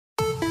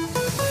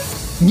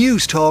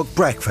News Talk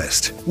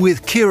Breakfast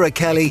with Ciara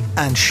Kelly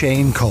and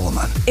Shane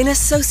Coleman. In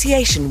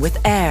association with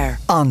AIR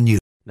On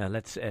News. Now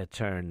let's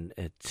turn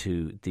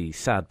to the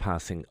sad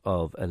passing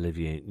of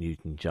Olivia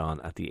Newton-John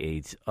at the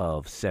age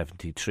of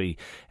 73.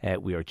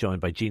 We are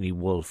joined by Jeannie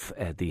Wolfe,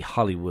 the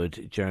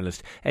Hollywood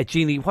journalist.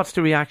 Jeannie, what's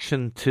the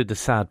reaction to the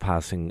sad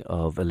passing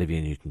of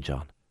Olivia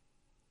Newton-John?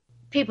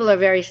 People are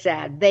very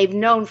sad. They've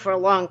known for a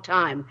long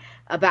time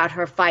about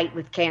her fight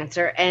with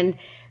cancer, and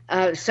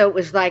so it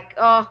was like,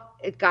 oh,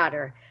 it got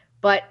her.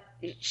 But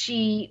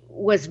she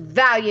was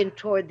valiant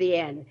toward the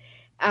end.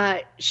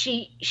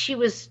 She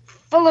was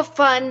full of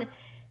fun,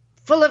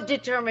 full of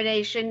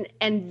determination,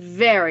 and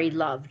very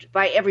loved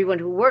by everyone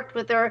who worked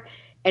with her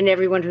and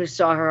everyone who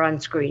saw her on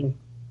screen.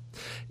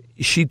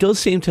 She does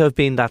seem to have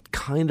been that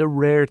kind of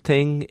rare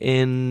thing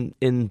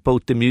in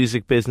both the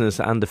music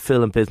business and the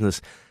film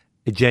business,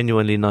 a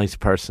genuinely nice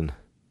person.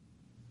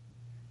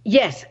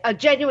 Yes, a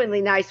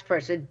genuinely nice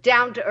person,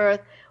 down to earth,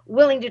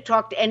 willing to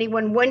talk to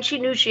anyone. When she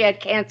knew she had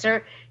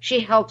cancer,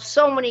 she helped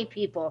so many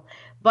people.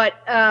 But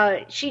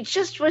she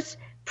just was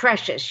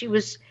precious. She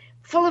was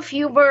full of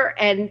humor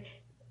and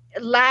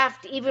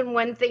laughed even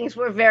when things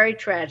were very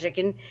tragic.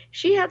 And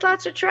she had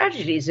lots of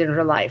tragedies in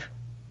her life.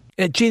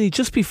 Jeannie,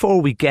 just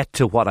before we get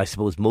to what I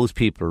suppose most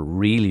people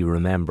really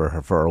remember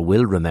her for, or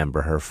will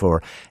remember her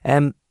for,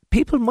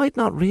 people might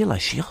not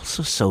realise she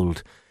also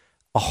sold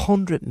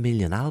 100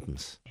 million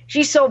albums.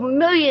 She sold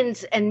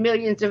millions and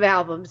millions of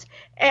albums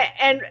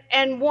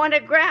and won a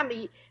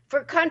Grammy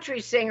for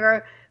country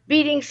singer,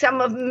 beating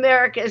some of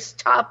America's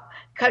top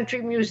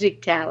country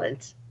music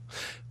talents.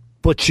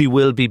 But she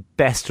will be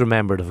best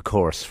remembered, of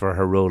course, for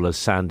her role as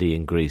Sandy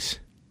in Grease.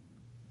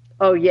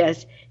 Oh,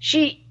 yes.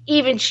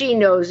 Even she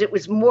knows it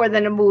was more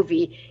than a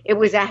movie. It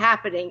was a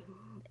happening.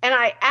 And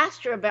I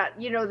asked her about,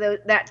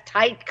 that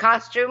tight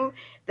costume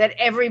that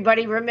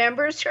everybody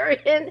remembers her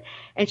in.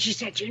 And she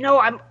said,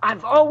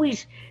 I've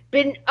always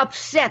been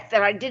upset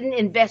that I didn't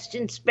invest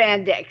in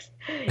spandex.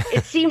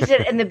 It seems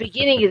that in the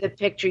beginning of the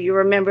picture, you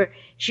remember,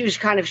 she was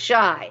kind of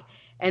shy.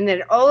 And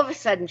then all of a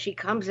sudden she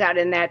comes out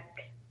in that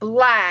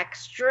black,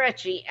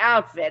 stretchy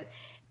outfit.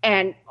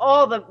 And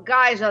all the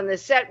guys on the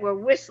set were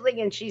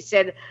whistling. And she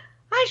said,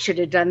 I should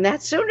have done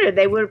that sooner.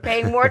 They were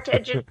paying more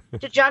attention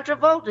to John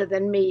Travolta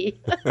than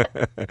me.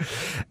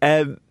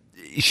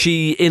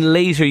 She, in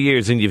later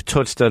years, and you've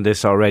touched on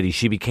this already,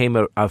 she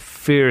became a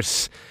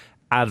fierce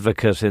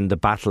advocate in the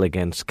battle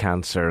against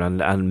cancer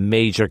and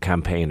major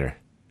campaigner.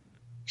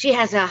 She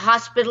has a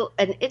hospital,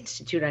 an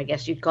institute, I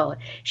guess you'd call it.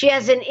 She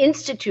has an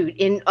institute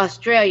in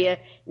Australia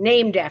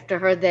named after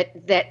her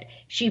that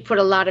she put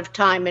a lot of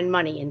time and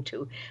money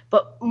into.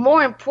 But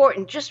more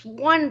important, just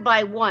one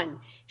by one,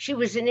 she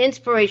was an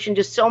inspiration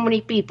to so many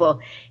people.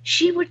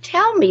 She would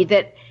tell me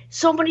that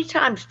so many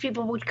times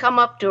people would come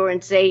up to her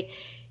and say,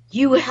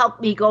 you helped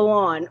me go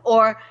on.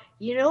 Or,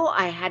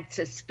 I had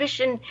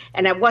suspicion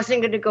and I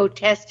wasn't going to go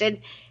test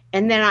it.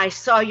 And then I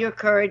saw your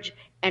courage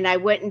and I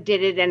went and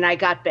did it and I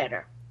got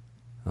better.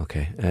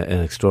 Okay,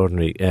 an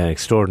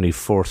extraordinary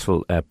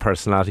forceful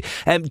personality.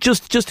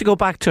 Just to go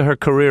back to her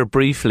career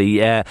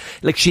briefly,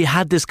 she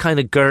had this kind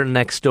of girl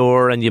next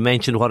door, and you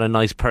mentioned what a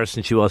nice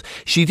person she was.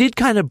 She did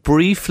kind of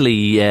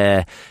briefly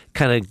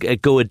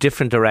go a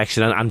different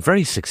direction, and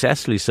very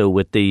successfully so,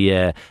 with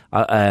the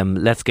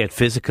Let's Get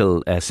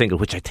Physical single,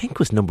 which I think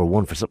was number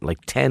one for something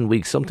like 10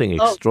 weeks, something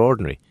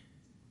extraordinary.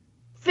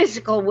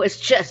 Physical was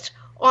just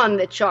on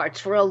the charts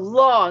for a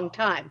long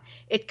time.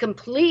 It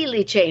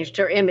completely changed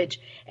her image.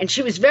 And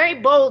she was very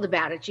bold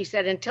about it. She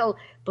said until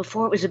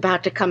before it was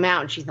about to come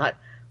out, and she thought,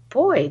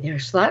 boy,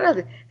 there's a lot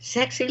of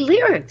sexy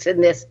lyrics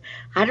in this.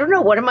 I don't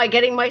know, what am I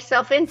getting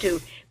myself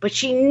into? But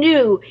she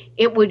knew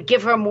it would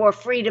give her more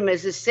freedom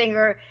as a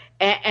singer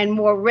and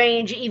more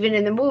range even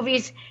in the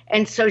movies.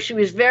 And so she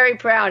was very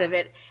proud of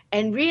it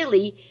and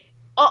really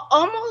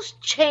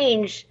almost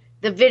changed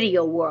the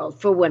video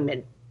world for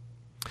women.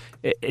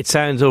 It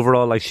sounds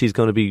overall like she's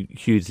going to be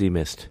hugely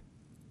missed.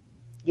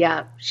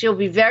 Yeah, she'll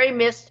be very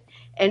missed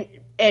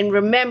and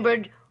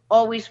remembered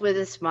always with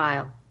a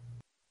smile.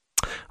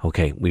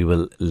 Okay, we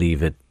will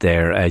leave it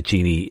there.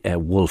 Jeannie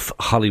Wolfe,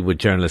 Hollywood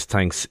journalist,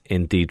 thanks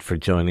indeed for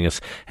joining us.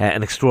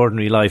 An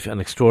extraordinary life, an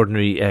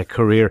extraordinary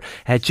career.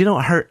 Do you know,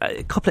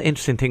 a couple of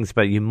interesting things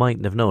about you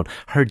mightn't have known.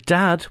 Her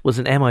dad was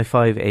an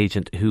MI5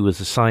 agent who was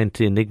assigned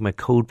to the Enigma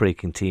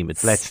code-breaking team at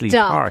Bletchley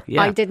Park.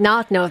 Yeah. I did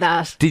not know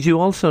that. Did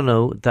you also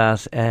know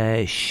that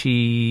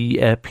she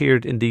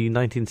appeared in the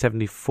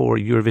 1974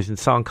 Eurovision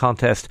Song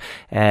Contest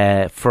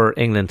for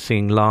England,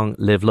 singing Long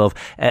Live Love?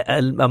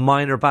 A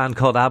minor band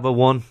called ABBA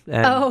won.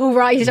 Oh,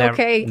 right,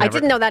 okay. I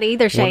didn't know that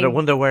either, Shane.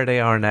 Wonder where they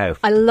are now.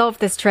 I love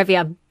this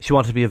trivia. She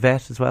wanted to be a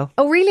vet as well.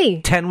 Oh,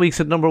 really? 10 weeks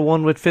at number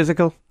one with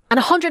Physical. And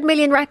 100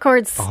 million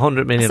records.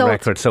 100 million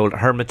records sold.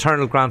 Her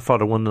maternal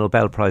grandfather won the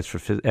Nobel Prize for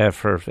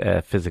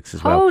physics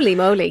as well. Holy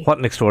moly. What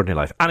an extraordinary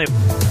life. Anyway.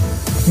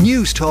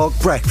 News Talk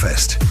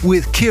Breakfast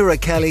with Ciara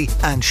Kelly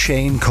and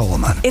Shane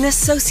Coleman. In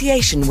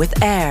association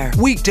with AIR.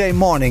 Weekday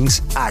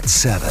mornings at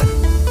 7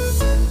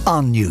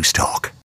 on News Talk.